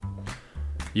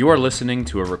You are listening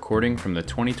to a recording from the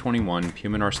 2021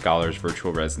 PM&R Scholars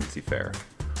Virtual Residency Fair.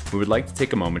 We would like to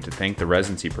take a moment to thank the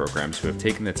residency programs who have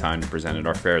taken the time to present at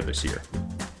our fair this year.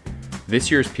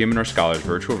 This year's PM&R Scholars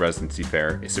Virtual Residency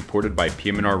Fair is supported by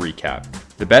PM&R Recap,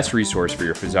 the best resource for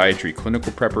your physiatry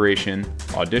clinical preparation,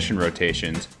 audition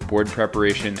rotations, board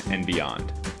preparation, and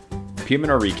beyond.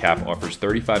 PM&R Recap offers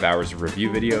 35 hours of review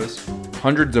videos,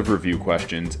 hundreds of review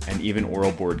questions, and even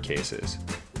oral board cases.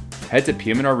 Head to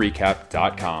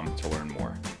pmnrrecap.com to learn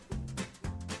more.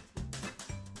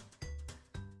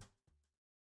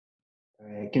 All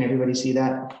right, can everybody see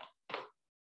that?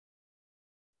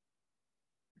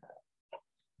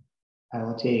 I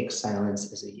will take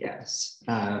silence as a yes.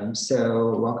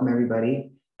 So welcome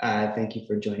everybody. Thank you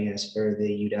for joining us for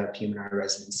the UW PM&R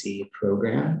residency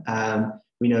program.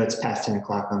 We know it's past 10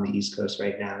 o'clock on the East Coast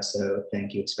right now, so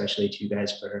thank you especially to you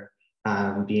guys for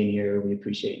being here. We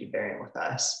appreciate you bearing with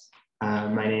us.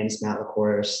 My name is Matt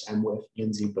LaCourse. I'm with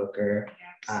Lindsay Booker.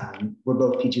 We're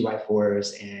both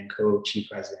PGY4s and co-chief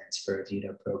residents for the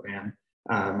UW program.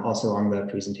 Also on the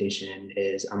presentation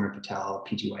is Amar Patel,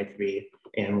 PGY3,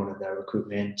 and one of the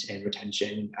recruitment and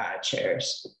retention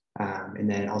chairs. And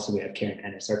then also we have Karen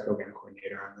Ennis, our program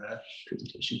coordinator, on the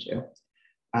presentation too.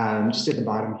 Just at the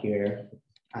bottom here,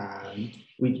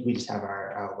 we just have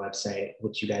our website,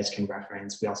 which you guys can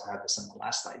reference. We also have this on the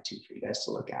last slide too for you guys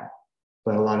to look at.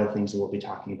 But a lot of things that we'll be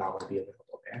talking about will be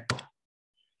available there.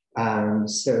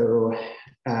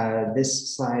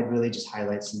 This slide really just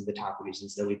highlights some of the top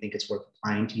reasons that we think it's worth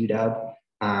applying to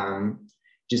UW.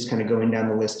 Just kind of going down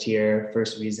the list here,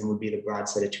 first reason would be the broad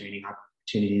set of training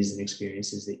opportunities and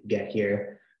experiences that you get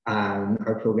here.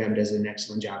 Our program does an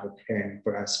excellent job of preparing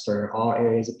for us for all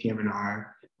areas of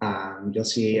PM&R. You'll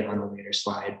see it on a later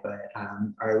slide, but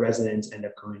our residents end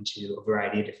up going to a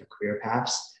variety of different career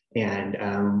paths. And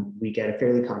we get a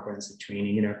fairly comprehensive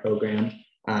training in our program,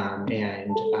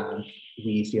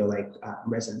 we feel like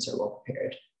residents are well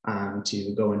prepared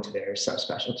to go into their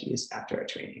subspecialties after our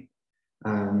training.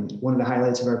 One of the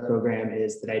highlights of our program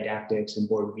is the didactics and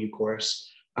board review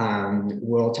course.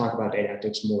 We'll talk about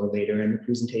didactics more later in the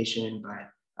presentation, but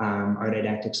our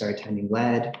didactics are attending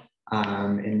led,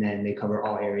 and then they cover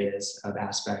all areas of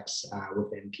aspects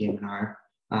within PM&R.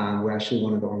 We're actually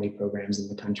one of the only programs in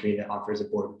the country that offers a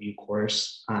board review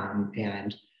course,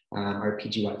 and our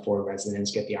PGY4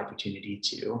 residents get the opportunity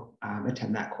to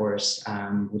attend that course,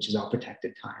 which is all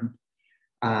protected time.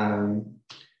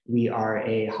 We are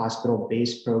a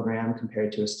hospital-based program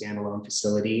compared to a standalone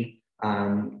facility.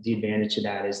 The advantage to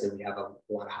that is that we have a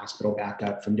lot of hospital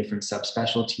backup from different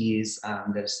subspecialties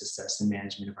that assist us in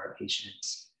management of our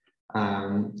patients.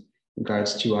 In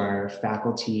regards to our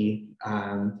faculty,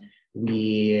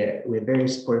 we have very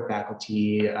supportive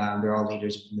faculty. They're all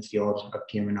leaders in the field of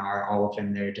PM&R, all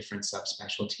within their different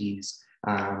subspecialties.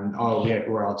 We're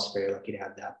all just very lucky to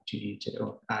have the opportunity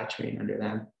to train under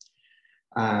them.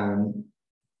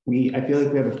 I feel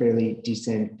like we have a fairly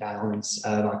decent balance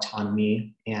of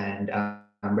autonomy and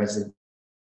resident.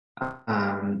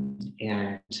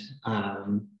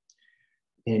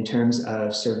 In terms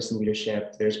of service and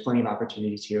leadership, there's plenty of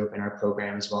opportunities here within our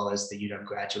program, as well as the UW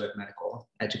graduate medical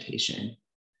education.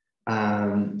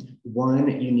 One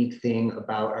unique thing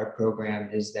about our program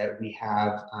is that we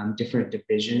have different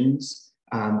divisions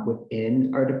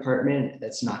within our department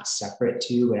that's not separate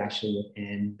to, but actually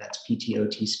within, that's PT,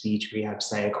 OT, speech, rehab,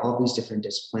 psych, all these different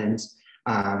disciplines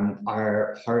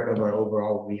are part of our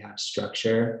overall rehab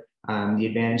structure. The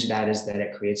advantage of that is that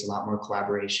it creates a lot more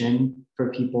collaboration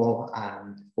for people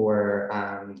for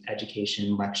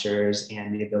education, lectures,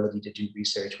 and the ability to do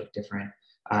research with different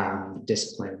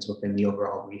disciplines within the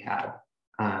overall rehab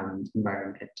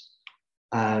environment.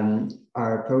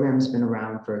 Our program has been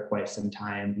around for quite some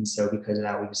time, and so because of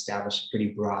that, we've established a pretty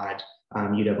broad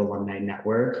UW alumni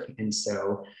network. And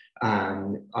so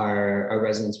our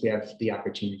residents, we have the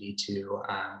opportunity to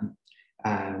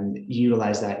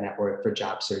utilize that network for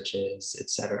job searches, et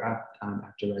cetera,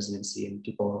 after residency, and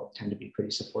people tend to be pretty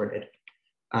supported.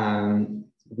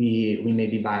 We may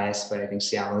be biased, but I think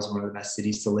Seattle is one of the best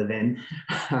cities to live in.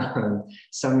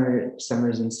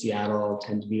 Summers in Seattle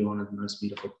tend to be one of the most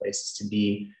beautiful places to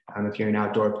be. If you're an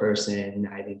outdoor person,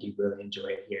 I think you really enjoy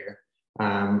it here.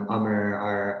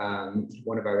 Amar,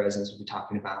 one of our residents, will be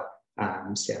talking about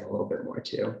Seattle a little bit more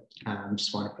too.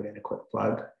 Just want to put in a quick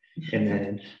plug. And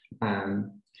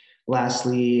then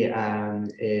lastly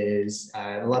is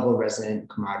the level of resident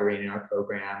camaraderie in our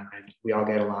program. And we all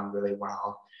get along really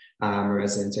well. Our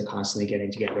residents are constantly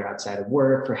getting together outside of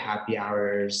work for happy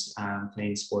hours,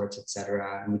 playing sports, et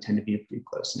cetera. And we tend to be a pretty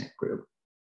close-knit group.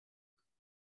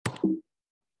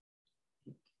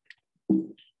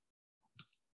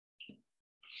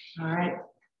 All right.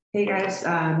 Hey guys, so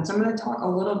I'm going to talk a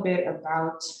little bit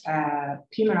about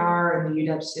PM&R and the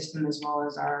UW system as well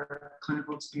as our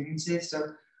clinical experiences. So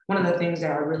one of the things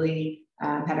that I really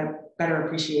had a better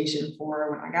appreciation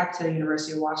for when I got to the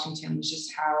University of Washington was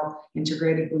just how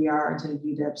integrated we are into the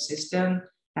UW system.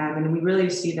 And we really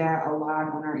see that a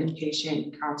lot on our inpatient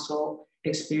and consult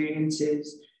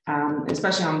experiences.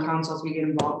 Especially on consults, we get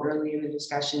involved early in the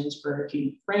discussions for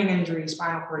acute brain injury,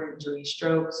 spinal cord injury,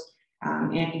 strokes,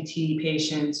 amputee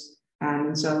patients.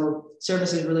 And so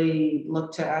services really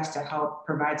look to us to help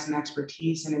provide some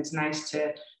expertise. And it's nice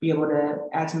to be able to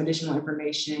add some additional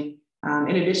information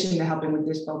in addition to helping with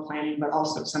dispo planning, but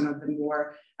also some of the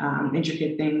more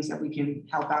intricate things that we can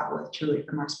help out with truly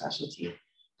from our specialty.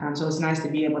 So it's nice to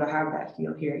be able to have that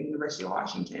feel here at University of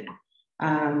Washington.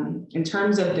 In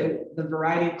terms of the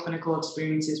variety of clinical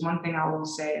experiences, one thing I will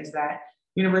say is that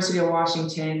University of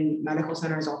Washington Medical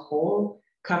Center as a whole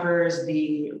covers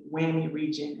the WWAMI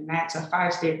region, and that's a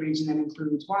 5-state region that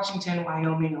includes Washington,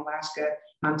 Wyoming, Alaska,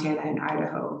 Montana, and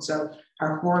Idaho. So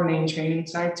our 4 main training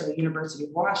sites are University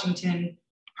of Washington,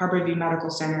 Harborview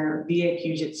Medical Center, VA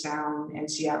Puget Sound, and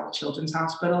Seattle Children's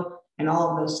Hospital, and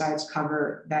all of those sites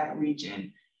cover that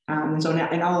region. And so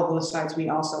in all of those sites, we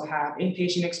also have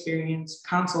inpatient experience,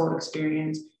 consult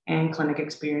experience, and clinic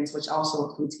experience, which also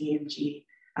includes EMG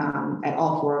at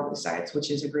all 4 of the sites,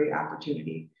 which is a great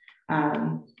opportunity.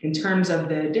 In terms of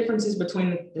the differences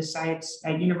between the sites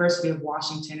at University of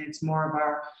Washington, it's more of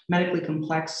our medically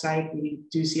complex site. We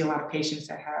do see a lot of patients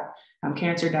that have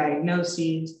cancer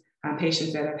diagnoses,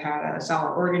 patients that have had a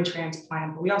solid organ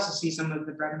transplant, but we also see some of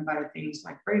the bread and butter things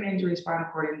like brain injury, spinal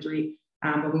cord injury,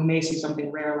 but we may see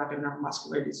something rare like a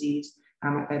neuromuscular disease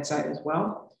at that site as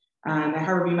well. At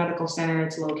Harborview Medical Center,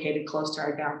 it's located close to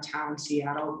our downtown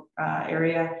Seattle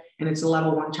area, and it's a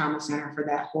level 1 trauma center for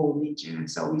that whole region. And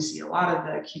so we see a lot of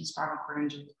the acute spinal cord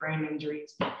injuries, brain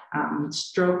injuries,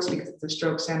 strokes, because it's a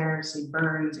stroke center, see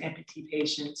burns, amputee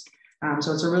patients.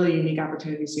 So it's a really unique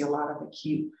opportunity to see a lot of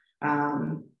acute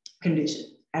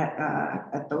conditions at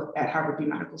Harborview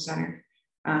Medical Center.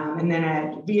 And then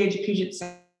at VA Puget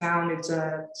Sound, it's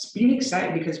a unique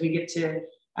site because we get to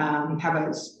have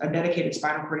a dedicated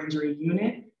spinal cord injury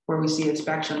unit where we see a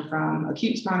spectrum from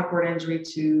acute spinal cord injury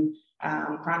to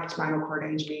chronic spinal cord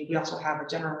injury. We also have a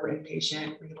general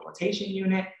inpatient rehabilitation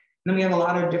unit. And then we have a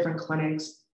lot of different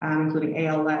clinics, including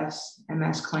ALS,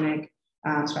 MS clinic,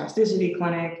 spasticity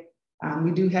clinic.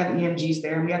 We do have EMGs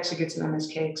there, and we actually get some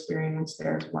MSK experience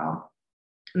there as well.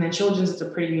 And then Children's, it's a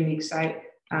pretty unique site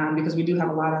because we do have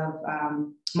a lot of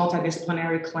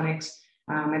multidisciplinary clinics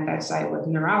at that site with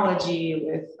neurology,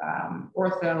 with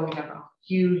ortho. We have a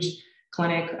huge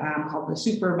clinic called the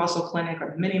Super Muscle Clinic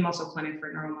or the Mini Muscle Clinic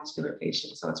for neuromuscular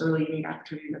patients. So it's a really unique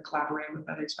opportunity to collaborate with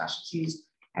other specialties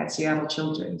at Seattle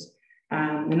Children's.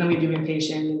 And then we do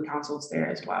inpatient and consults there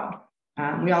as well.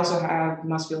 We also have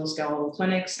musculoskeletal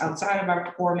clinics outside of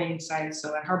our 4 main sites.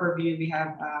 So at Harborview, we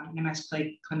have an MS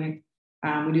clinic.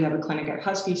 We do have a clinic at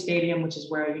Husky Stadium, which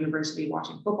is where a University of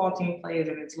Washington football team plays,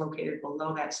 and it's located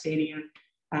below that stadium.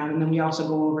 And then we also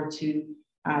go over to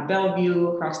Bellevue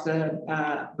across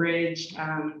the bridge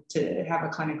to have a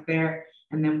clinic there.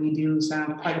 And then we do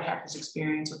some private practice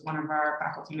experience with one of our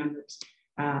faculty members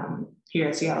here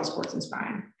at Seattle Sports and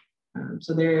Spine.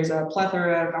 So there's a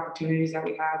plethora of opportunities that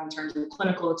we have in terms of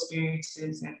clinical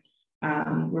experiences,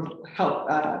 and we're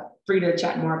free to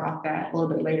chat more about that a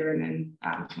little bit later, and then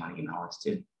if you want to email us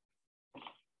too.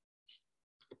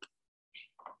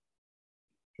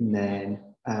 And then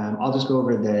I'll just go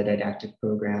over the didactic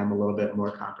program a little bit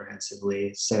more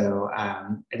comprehensively. So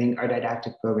I think our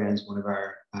didactic program is one of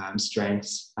our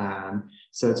strengths.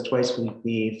 So it's twice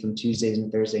weekly from Tuesdays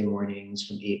and Thursday mornings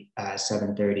from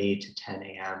 7:30 to 10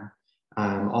 a.m.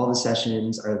 All the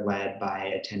sessions are led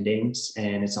by attendings,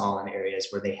 and it's all in areas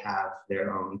where they have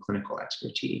their own clinical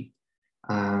expertise.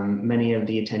 Many of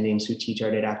the attendings who teach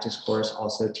our didactics course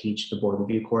also teach the board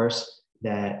review course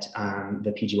that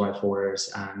the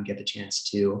PGY4s get the chance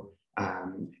to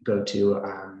go to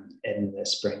in the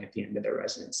spring at the end of their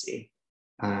residency.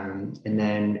 And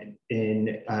then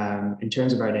in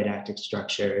terms of our didactic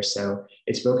structure, so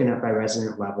it's broken up by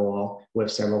resident level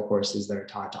with several courses that are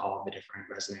taught to all of the different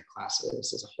resident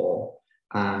classes as a whole.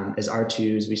 As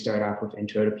R2s, we start off with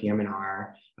Intro to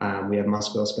PM&R. We have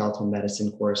musculoskeletal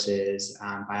medicine courses,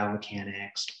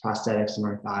 biomechanics, prosthetics and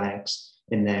orthotics,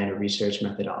 and then a research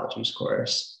methodologies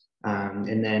course.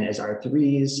 And then as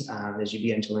R3s, as you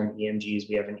begin to learn EMGs,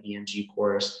 we have an EMG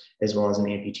course as well as an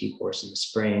amputee course in the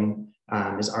spring.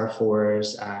 As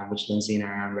R4s, which Lindsay and I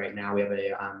are on right now, we have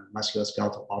a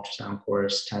musculoskeletal ultrasound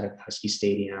course tied at Husky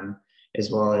Stadium. as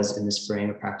well as in the spring,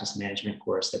 a practice management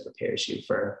course that prepares you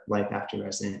for life after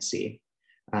residency.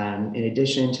 In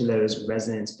addition to those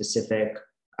resident-specific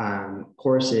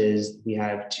courses, we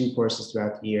have 2 courses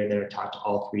throughout the year that are taught to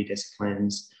all 3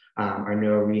 disciplines. Our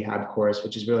neuro rehab course,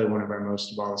 which is really one of our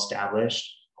most well-established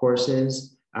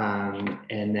courses.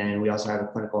 And then we also have a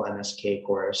clinical MSK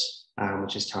course,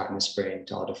 which is taught in the spring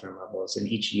to all different levels. And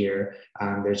each year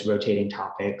there's rotating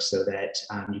topics so that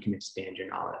you can expand your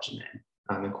knowledge and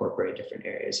then incorporate different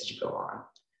areas as you go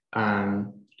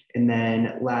on. And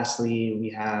then lastly, we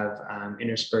have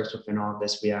interspersed within all of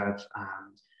this, we have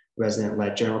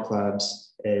resident-led journal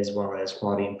clubs, as well as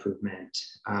quality improvement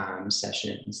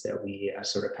sessions that we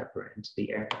sort of pepper into the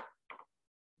year.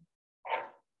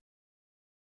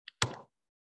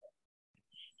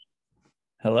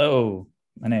 Hello,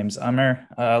 my name's Umar,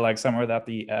 like Summer without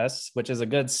the S, which is a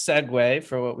good segue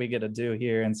for what we get to do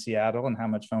here in Seattle and how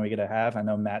much fun we get to have. I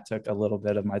know Matt took a little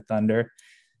bit of my thunder,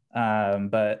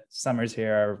 but summers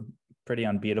here are pretty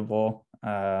unbeatable.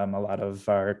 A lot of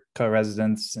our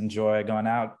co-residents enjoy going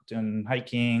out, doing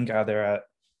hiking, either at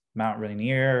Mount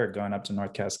Rainier or going up to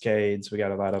North Cascades. We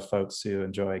got a lot of folks who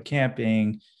enjoy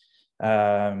camping,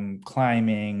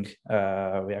 climbing.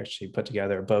 We actually put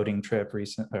together a boating trip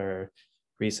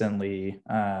recently.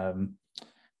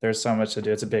 There's so much to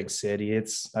do. It's a big city. It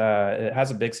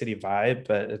has a big city vibe,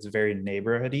 but it's a very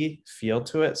neighborhoody feel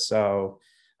to it. So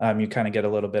you kind of get a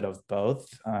little bit of both.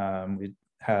 We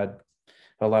had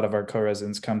a lot of our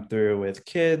co-residents come through with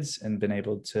kids and been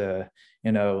able to,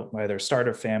 either start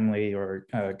a family or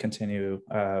continue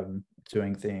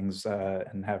doing things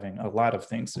and having a lot of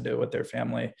things to do with their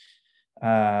family.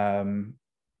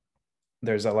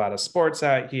 There's a lot of sports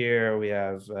out here. We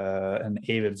have an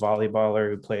avid volleyballer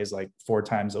who plays like 4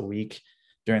 times a week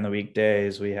during the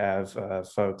weekdays. We have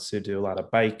folks who do a lot of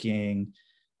biking.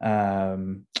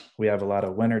 We have a lot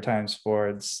of wintertime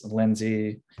sports.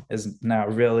 Lindsay is now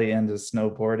really into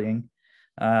snowboarding.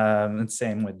 And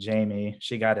same with Jamie.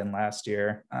 She got in last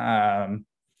year. And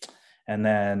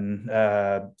then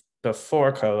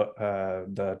before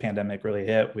the pandemic really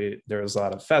hit, there was a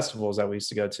lot of festivals that we used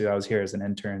to go to. I was here as an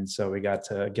intern, so we got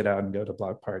to get out and go to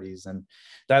block parties, and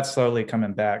that's slowly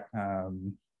coming back.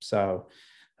 So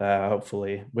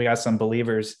hopefully we got some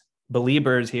believers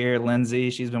here.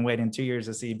 Lindsay, she's been waiting 2 years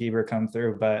to see Bieber come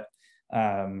through, but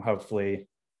hopefully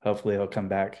he'll come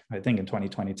back, I think in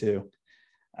 2022.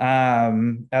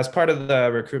 As part of the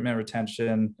recruitment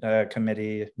retention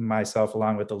committee, myself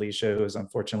along with Alicia, who is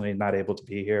unfortunately not able to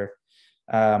be here,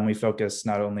 we focus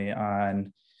not only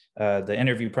on the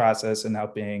interview process and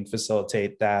helping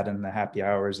facilitate that and the happy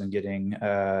hours and getting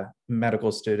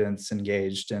medical students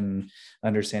engaged and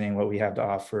understanding what we have to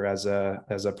offer as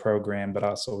a program, but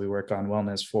also we work on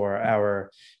wellness for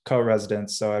our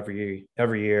co-residents. So every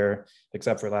year,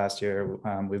 except for last year,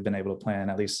 we've been able to plan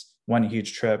at least one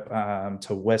huge trip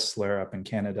to Whistler up in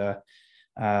Canada.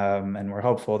 And we're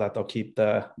hopeful that they'll keep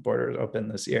the borders open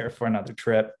this year for another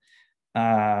trip.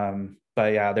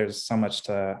 But yeah, there's so much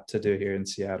to do here in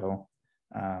Seattle.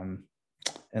 And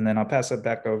then I'll pass it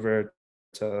back over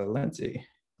to Lindsay.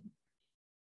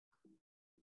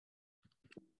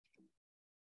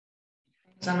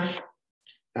 Summer.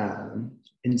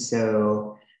 And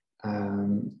so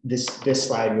this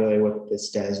slide, really what this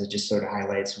does, it just sort of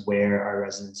highlights where our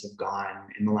residents have gone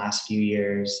in the last few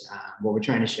years. What we're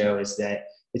trying to show is that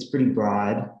it's pretty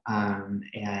broad,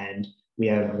 and we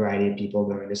have a variety of people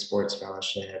going to sports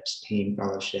fellowships, pain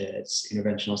fellowships,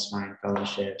 interventional spine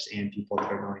fellowships, and people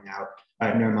that are going out,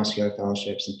 neuromuscular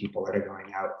fellowships, and people that are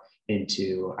going out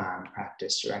into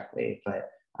practice directly. But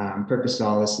purpose of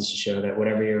all this is to show that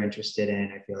whatever you're interested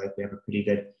in, I feel like we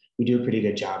do a pretty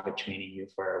good job of training you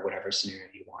for whatever scenario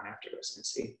you want after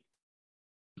residency.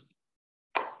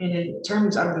 And in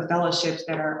terms of the fellowships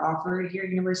that are offered here at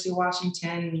University of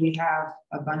Washington, we have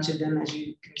a bunch of them, as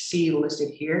you can see listed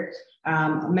here.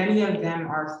 Many of them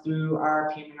are through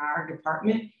our PM&R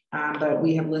department, but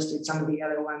we have listed some of the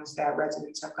other ones that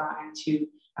residents have gone into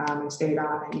and stayed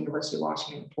on at University of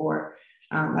Washington for.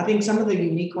 I think some of the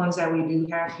unique ones that we do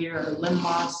have here are the limb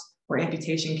loss or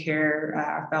amputation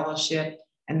care fellowship,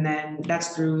 and then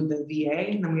that's through the VA.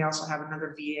 And then we also have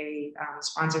another VA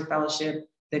sponsored fellowship,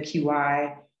 the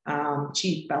QI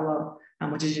Chief Fellow,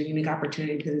 which is a unique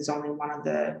opportunity because it's only one of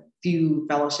the few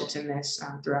fellowships in this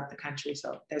throughout the country.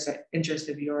 So if there's an interest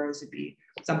of yours, it'd be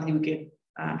something we could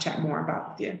chat more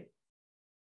about with you.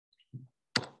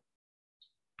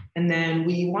 And then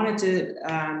we wanted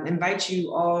to invite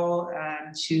you all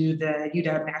to the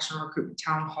UW National Recruitment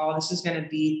Town Hall. This is going to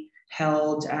be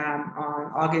held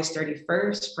on August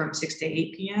 31st from 6 to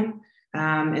 8 p.m.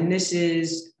 And this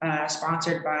is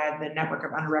sponsored by the Network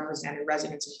of Underrepresented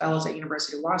Residents and Fellows at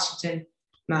University of Washington.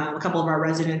 A couple of our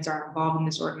residents are involved in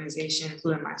this organization,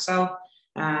 including myself.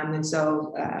 And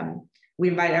so we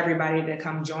invite everybody to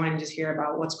come join and just hear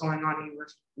about what's going on at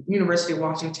University of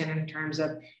Washington in terms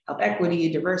of health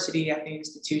equity, diversity at the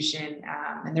institution.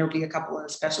 And there will be a couple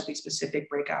of specialty specific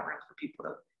breakout rooms for people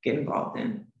to get involved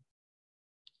in.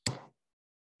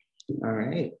 All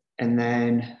right. And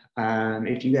then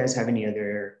if you guys have any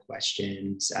other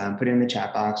questions, put it in the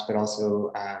chat box, but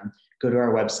also go to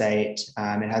our website.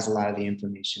 It has a lot of the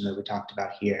information that we talked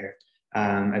about here.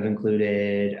 I've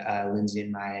included Lindsay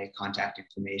and my contact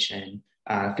information.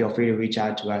 Feel free to reach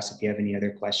out to us if you have any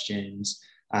other questions.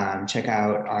 Check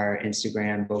out our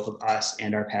Instagram, both of us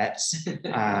and our pets.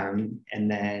 And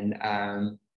then,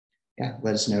 yeah,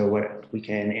 let us know what we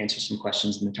can answer some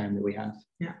questions in the time that we have.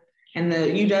 Yeah. And the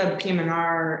UW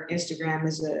PM&R Instagram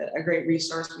is a great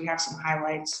resource. We have some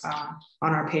highlights on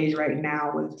our page right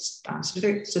now with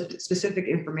specific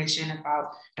information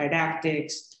about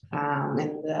didactics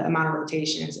and the amount of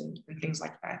rotations and things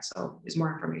like that. So there's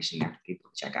more information there for people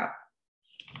to check out.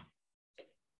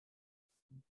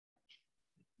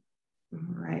 All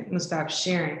right, I'm gonna stop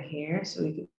sharing here so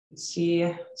we can see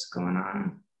what's going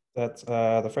on. That's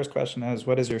the first question is,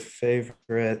 what is your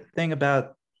favorite thing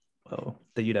about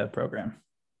the UW program?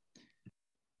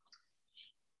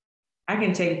 I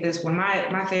can take this one.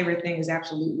 My favorite thing is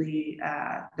absolutely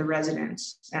the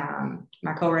residents.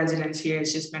 My co-residents here,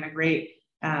 it's just been a great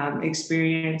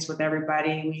experience with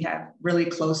everybody. We have really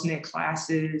close-knit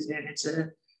classes, and it's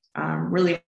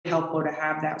really helpful to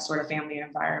have that sort of family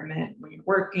environment when you're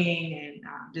working and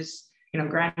just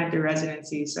grinding through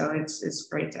residency. So it's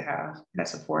great to have that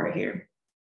support here.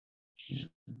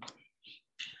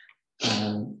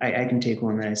 I can take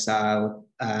one that I saw.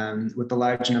 With the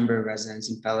large number of residents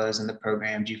and fellows in the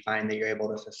program, do you find that you're able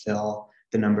to fulfill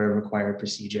the number of required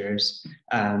procedures?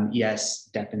 Yes,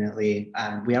 definitely.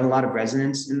 We have a lot of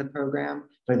residents in the program,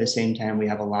 but at the same time, we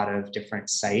have a lot of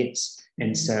different sites.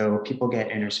 And so people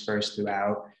get interspersed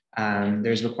throughout.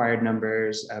 There's required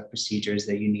numbers of procedures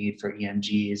that you need for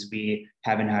EMGs. We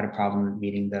haven't had a problem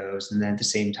meeting those. And then at the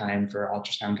same time, for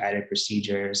ultrasound guided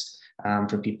procedures,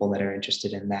 for people that are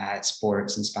interested in that,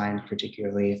 sports and spine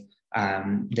particularly,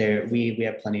 we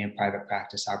have plenty of private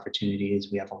practice opportunities.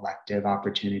 We have elective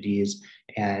opportunities,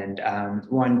 and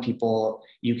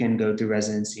you can go through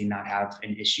residency, not have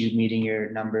an issue meeting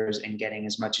your numbers and getting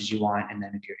as much as you want. And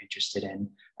then if you're interested in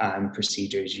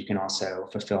procedures, you can also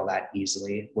fulfill that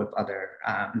easily with other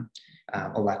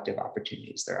elective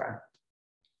opportunities there are.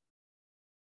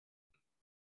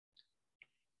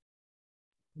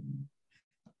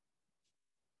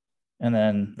 And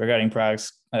then regarding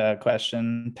Parag's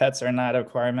question, pets are not a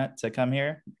requirement to come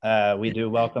here. We do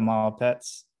welcome all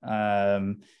pets.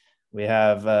 We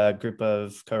have a group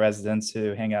of co-residents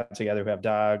who hang out together who have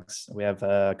dogs. We have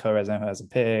a co-resident who has a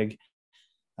pig.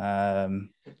 Are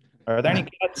there any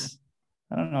cats?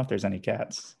 I don't know if there's any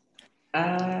cats.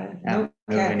 No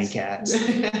any cats.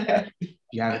 If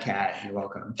you have a cat, you're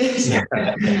welcome.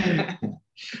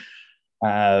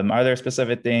 Are there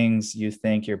specific things you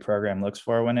think your program looks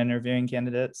for when interviewing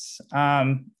candidates?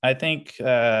 I think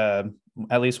at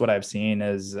least what I've seen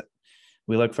is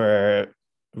we look for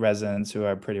residents who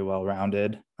are pretty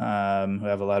well-rounded, who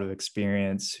have a lot of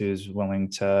experience, who's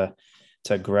willing to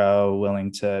grow,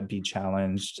 willing to be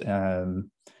challenged.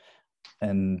 And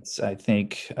I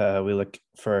think we look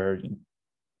for,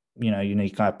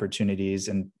 unique opportunities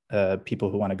and people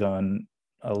who want to go in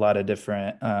a lot of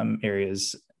different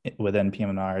areas within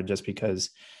PM&R, just because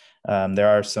there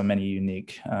are so many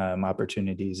unique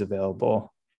opportunities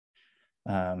available.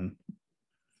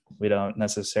 We don't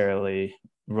necessarily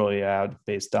roll you out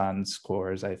based on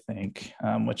scores, I think,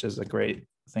 which is a great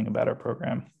thing about our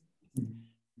program.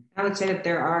 I would say that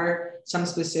there are some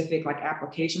specific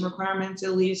application requirements,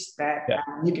 at least, that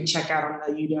you can check out on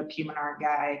the UW PM&R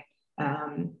guide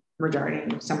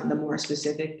regarding some of the more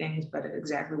specific things, but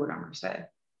exactly what Amr said.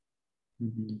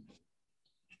 Mm-hmm.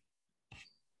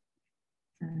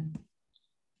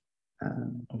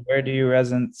 Where do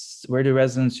residents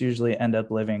usually end up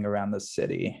living around the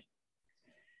city?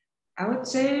 I would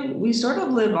say we sort of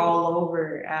live all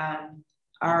over.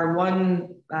 Our one,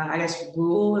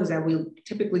 rule is that we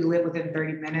typically live within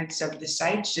 30 minutes of the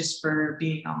sites, just for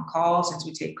being on call, since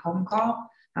we take home call.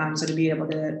 So to be able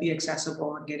to be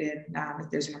accessible and get in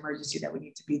if there's an emergency that we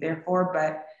need to be there for.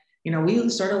 But, we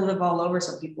sort of live all over.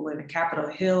 Some people live in Capitol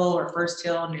Hill or First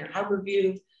Hill near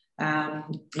Harborview.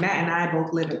 Matt and I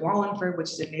both live in Wallingford,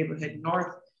 which is a neighborhood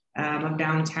north of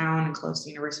downtown and close to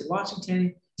the University of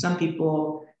Washington. Some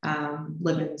people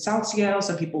live in South Seattle.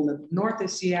 Some people live north of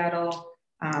Seattle,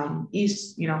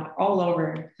 east, all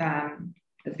over.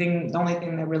 The only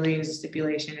thing that really is a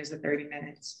stipulation is the 30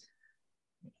 minutes.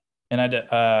 And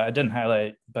I didn't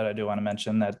highlight, but I do want to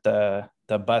mention that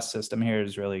the bus system here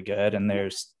is really good, and they're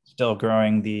still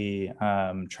growing the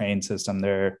train system.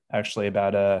 They're actually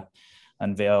about to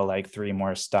unveil like 3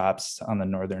 more stops on the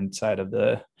northern side of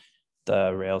the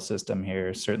rail system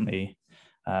here, certainly.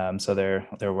 So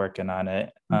they're working on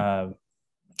it.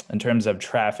 In terms of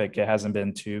traffic, it hasn't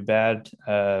been too bad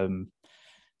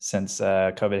since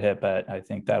COVID hit, but I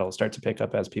think that'll start to pick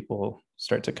up as people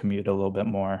start to commute a little bit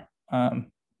more.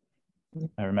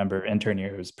 I remember intern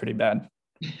year was pretty bad.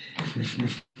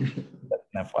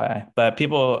 FYI, but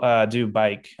people do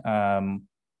bike. One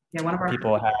of our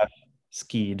people have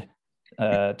skied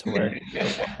to work.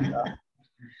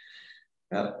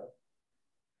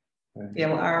 Yeah,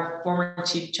 well, our former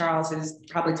Chief Charles has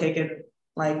probably taken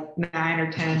like 9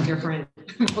 or 10 different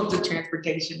modes of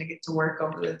transportation to get to work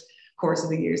over the course of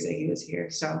the years that he was here.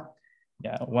 So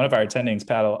yeah, one of our attendings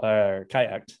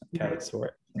kayaked to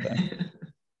work.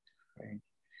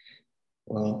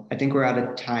 Well, I think we're out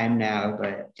of time now,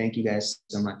 but thank you guys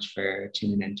so much for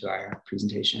tuning into our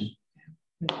presentation.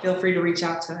 Feel free to reach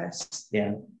out to us.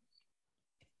 Yeah.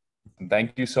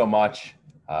 Thank you so much.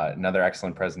 Another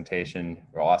excellent presentation.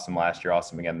 We're awesome last year,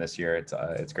 awesome again this year.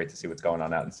 It's great to see what's going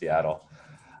on out in Seattle.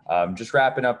 Just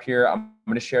wrapping up here, I'm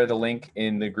going to share the link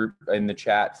in the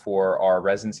chat for our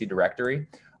residency directory.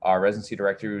 Our residency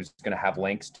directory is going to have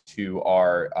links to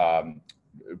our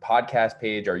podcast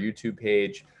page, our YouTube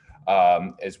page,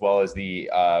 as well as the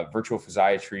Virtual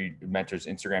Physiatry Mentors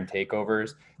Instagram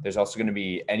takeovers. There's also going to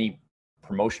be any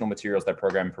promotional materials that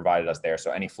program provided us there.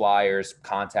 So any flyers,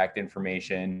 contact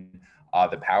information,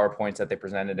 the PowerPoints that they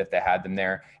presented if they had them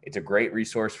there. It's a great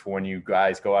resource for when you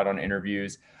guys go out on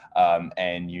interviews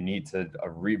and you need to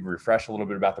refresh a little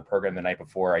bit about the program the night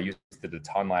before. I used it a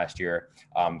ton last year.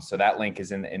 So that link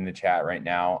is in the chat right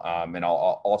now. And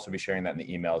I'll also be sharing that in the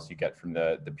emails you get from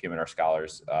the PM&R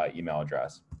Scholars email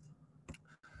address.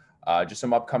 Just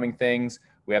some upcoming things.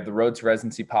 We have the Road to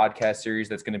Residency podcast series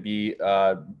that's going to be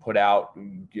put out.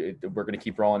 We're going to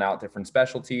keep rolling out different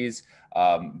specialties.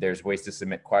 There's ways to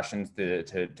submit questions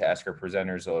to ask our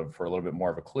presenters for a little bit more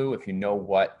of a clue. If you know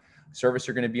what service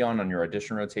you're going to be on your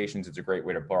audition rotations, it's a great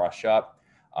way to brush up.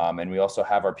 And we also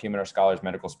have our PM&R Scholars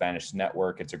Medical Spanish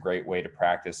Network. It's a great way to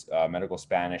practice medical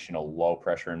Spanish in a low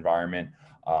pressure environment.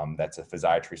 That's a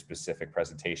physiatry specific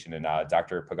presentation. And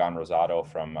Dr. Pagan Rosado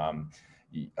from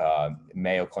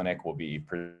Mayo Clinic will be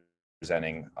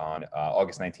presenting on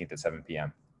August 19th at 7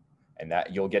 p.m. And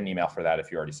that you'll get an email for that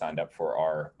if you already signed up for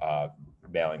our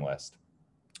mailing list.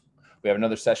 We have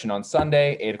another session on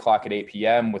Sunday, 8 o'clock at 8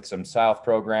 p.m. with some South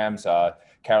programs,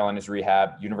 Carolinas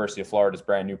Rehab, University of Florida's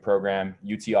brand new program,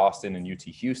 UT Austin and UT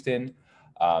Houston.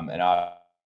 And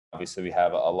obviously we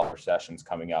have a lot of sessions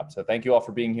coming up. So thank you all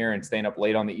for being here and staying up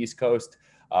late on the East Coast.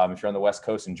 If you're on the West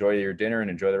Coast, enjoy your dinner and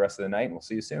enjoy the rest of the night, and we'll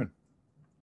see you soon.